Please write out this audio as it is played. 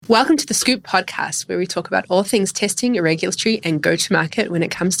Welcome to the Scoop podcast, where we talk about all things testing, regulatory, and go-to-market when it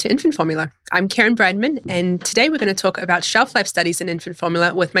comes to infant formula. I'm Karen Bradman, and today we're going to talk about shelf life studies in infant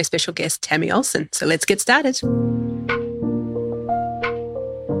formula with my special guest, Tammy Olsen. So let's get started.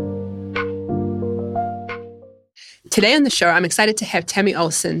 Today on the show, I'm excited to have Tammy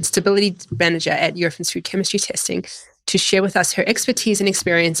Olsen, Stability Manager at Eurofins Food Chemistry Testing, to share with us her expertise and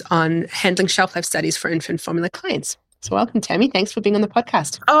experience on handling shelf life studies for infant formula clients. So welcome, Tammy. Thanks for being on the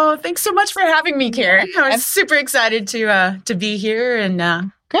podcast. Oh, thanks so much for having me, Karen. I was super excited to be here and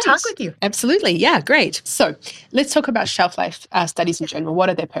talk with you. Absolutely. Yeah, great. So let's talk about shelf life studies in general. What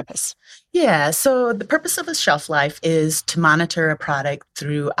are their purpose? Yeah, so the purpose of a shelf life is to monitor a product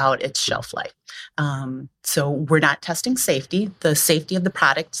throughout its shelf life. So we're not testing safety. The safety of the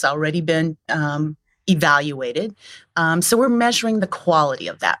product has already been evaluated. So we're measuring the quality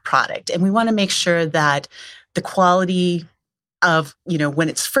of that product. And we want to make sure that the quality of, when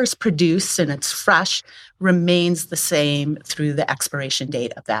it's first produced and it's fresh remains the same through the expiration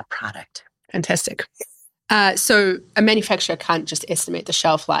date of that product. Fantastic. So a manufacturer can't just estimate the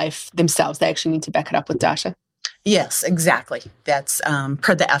shelf life themselves. They actually need to back it up with data. Yes, exactly. That's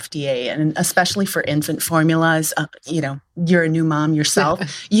per the FDA, and especially for infant formulas. You're a new mom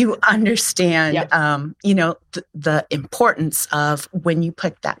yourself. You understand, the importance of when you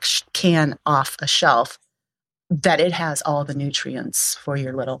put that can off a shelf, that it has all the nutrients for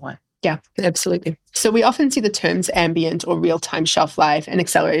your little one. Yeah, absolutely. So we often see the terms ambient or real-time shelf life and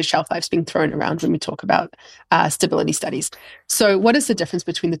accelerated shelf lives being thrown around when we talk about stability studies. So what is the difference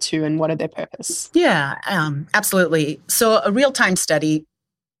between the two and what are their purpose? Yeah, absolutely. So a real-time study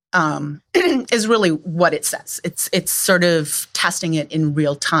is really what it says. It's sort of testing it in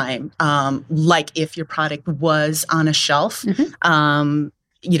real time, like if your product was on a shelf. Mm-hmm.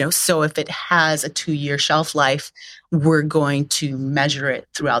 So if it has a 2-year shelf life, we're going to measure it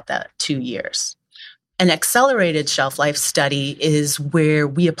throughout that 2 years. An accelerated shelf life study is where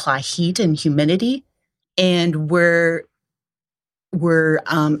we apply heat and humidity, and we're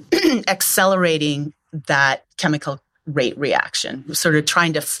accelerating that chemical rate reaction. We're sort of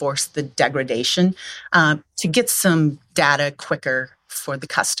trying to force the degradation to get some data quicker for the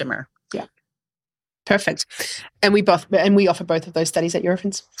customer. Yeah. Perfect. And we offer both of those studies at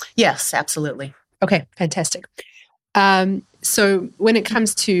Eurofins? Yes, absolutely. Okay, fantastic. So when it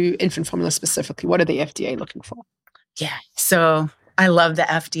comes to infant formula specifically, what are the FDA looking for? Yeah, so I love the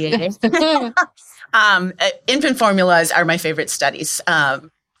FDA. Infant formulas are my favorite studies.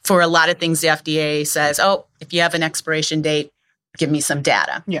 For a lot of things, the FDA says, if you have an expiration date, give me some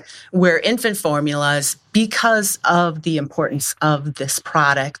data. Yeah. Where infant formulas, because of the importance of this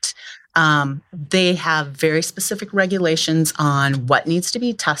product, they have very specific regulations on what needs to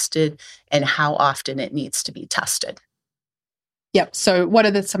be tested and how often it needs to be tested. Yep. So what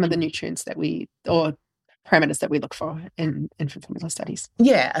are some of the nutrients or parameters that we look for in infant formula studies?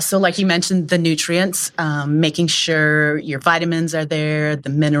 Yeah. So like you mentioned, the nutrients, making sure your vitamins are there, the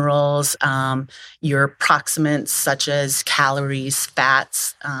minerals, your proximants such as calories,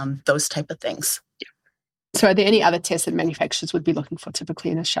 fats, those type of things. So are there any other tests that manufacturers would be looking for typically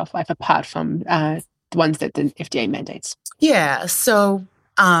in a shelf life apart from the ones that the FDA mandates? Yeah. So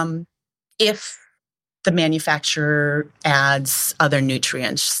if the manufacturer adds other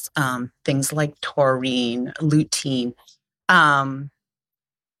nutrients, things like taurine, lutein,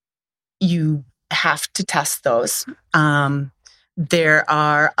 you have to test those. There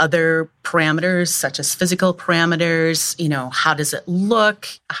are other parameters such as physical parameters. How does it look?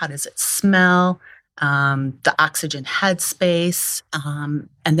 How does it smell? The oxygen headspace,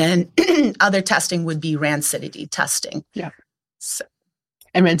 and then other testing would be rancidity testing. Yeah.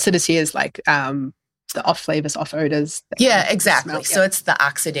 And rancidity is like the off flavors, off odors. Yeah, exactly. Smell. So it's the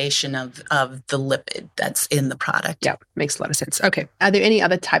oxidation of the lipid that's in the product. Yeah, makes a lot of sense. Okay. Are there any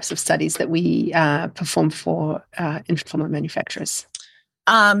other types of studies that we perform for infant formula manufacturers?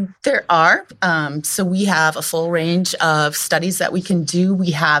 There are. So we have a full range of studies that we can do.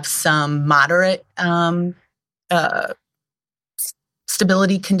 We have some moderate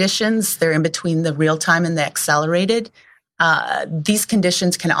stability conditions. They're in between the real-time and the accelerated. These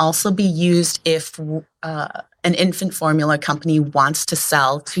conditions can also be used if an infant formula company wants to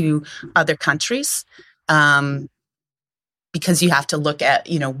sell to other countries, because you have to look at,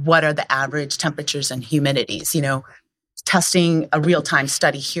 what are the average temperatures and humidities, testing a real-time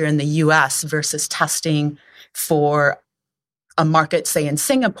study here in the U.S. versus testing for a market, say in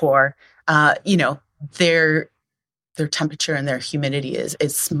Singapore, their temperature and their humidity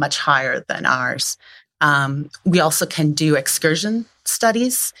is much higher than ours. We also can do excursion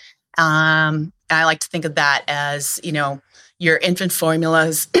studies. I like to think of that as, your infant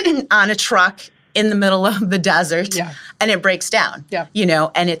formulas on a truck in the middle of the desert and it breaks down,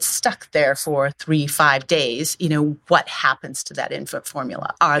 and it's stuck there for 3-5 days, what happens to that infant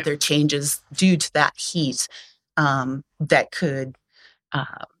formula? Are there changes due to that heat that could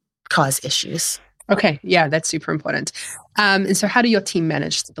cause issues? Okay. Yeah, that's super important. And so how do your team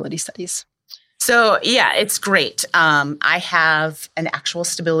manage stability studies? So, it's great. I have an actual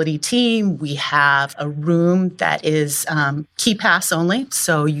stability team. We have a room that is key pass only.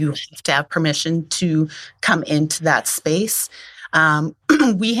 So you have to have permission to come into that space.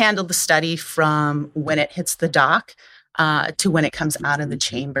 We handle the study from when it hits the dock to when it comes out of the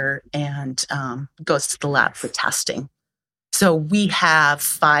chamber and goes to the lab for testing. So we have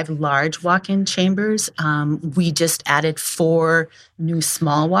 5 large walk-in chambers. We just added 4 new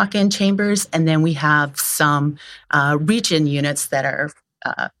small walk-in chambers. And then we have some reach-in units that are,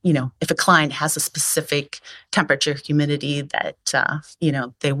 if a client has a specific temperature, humidity that,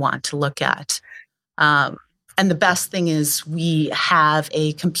 they want to look at. And the best thing is we have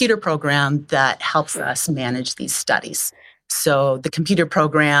a computer program that helps us manage these studies. So the computer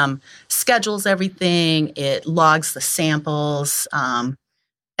program schedules everything, it logs the samples, and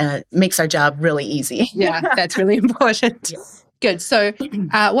it makes our job really easy. Yeah, that's really important. Good. So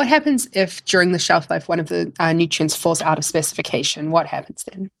what happens if during the shelf life one of the nutrients falls out of specification? What happens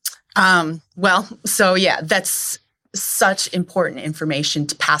then? That's such important information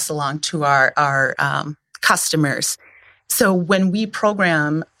to pass along to our customers. So when we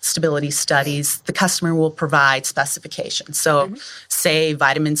program stability studies, the customer will provide specifications. So say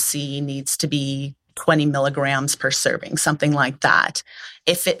vitamin C needs to be 20 milligrams per serving, something like that.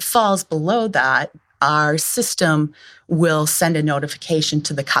 If it falls below that, our system will send a notification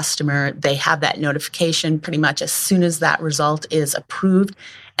to the customer. They have that notification pretty much as soon as that result is approved.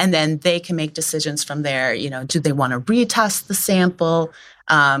 And then they can make decisions from there. Do they want to retest the sample?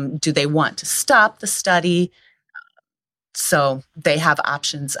 Do they want to stop the study? So they have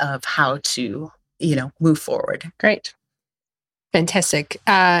options of how to, move forward. Great. Fantastic.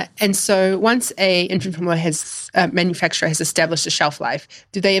 And so once a infant formula manufacturer has established a shelf life,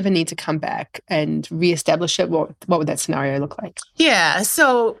 do they ever need to come back and reestablish it? What would that scenario look like? Yeah.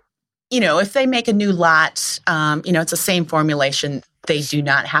 So, if they make a new lot, it's the same formulation. They do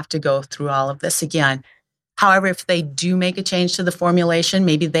not have to go through all of this again. However, if they do make a change to the formulation,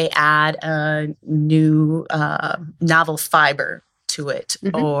 maybe they add a new novel fiber to it,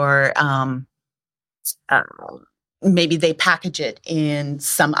 or maybe they package it in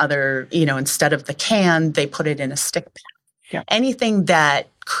some other, instead of the can, they put it in a stick pack. Yeah. Anything that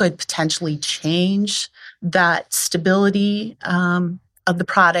could potentially change that stability of the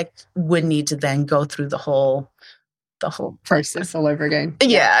product would need to then go through the whole process all over again.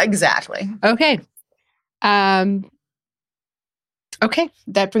 Yeah, exactly. Okay. Okay,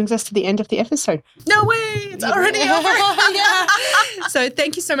 that brings us to the end of the episode. No way, it's already over. So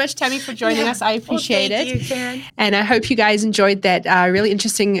thank you so much, Tammy, for joining us. I appreciate it. Thank you, Karen. And I hope you guys enjoyed that really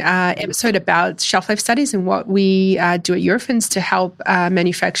interesting episode about shelf life studies and what we do at Eurofins to help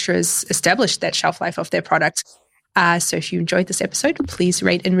manufacturers establish that shelf life of their products. So if you enjoyed this episode, please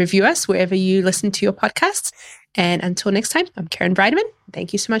rate and review us wherever you listen to your podcasts. And until next time, I'm Karen Breideman.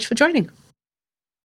 Thank you so much for joining.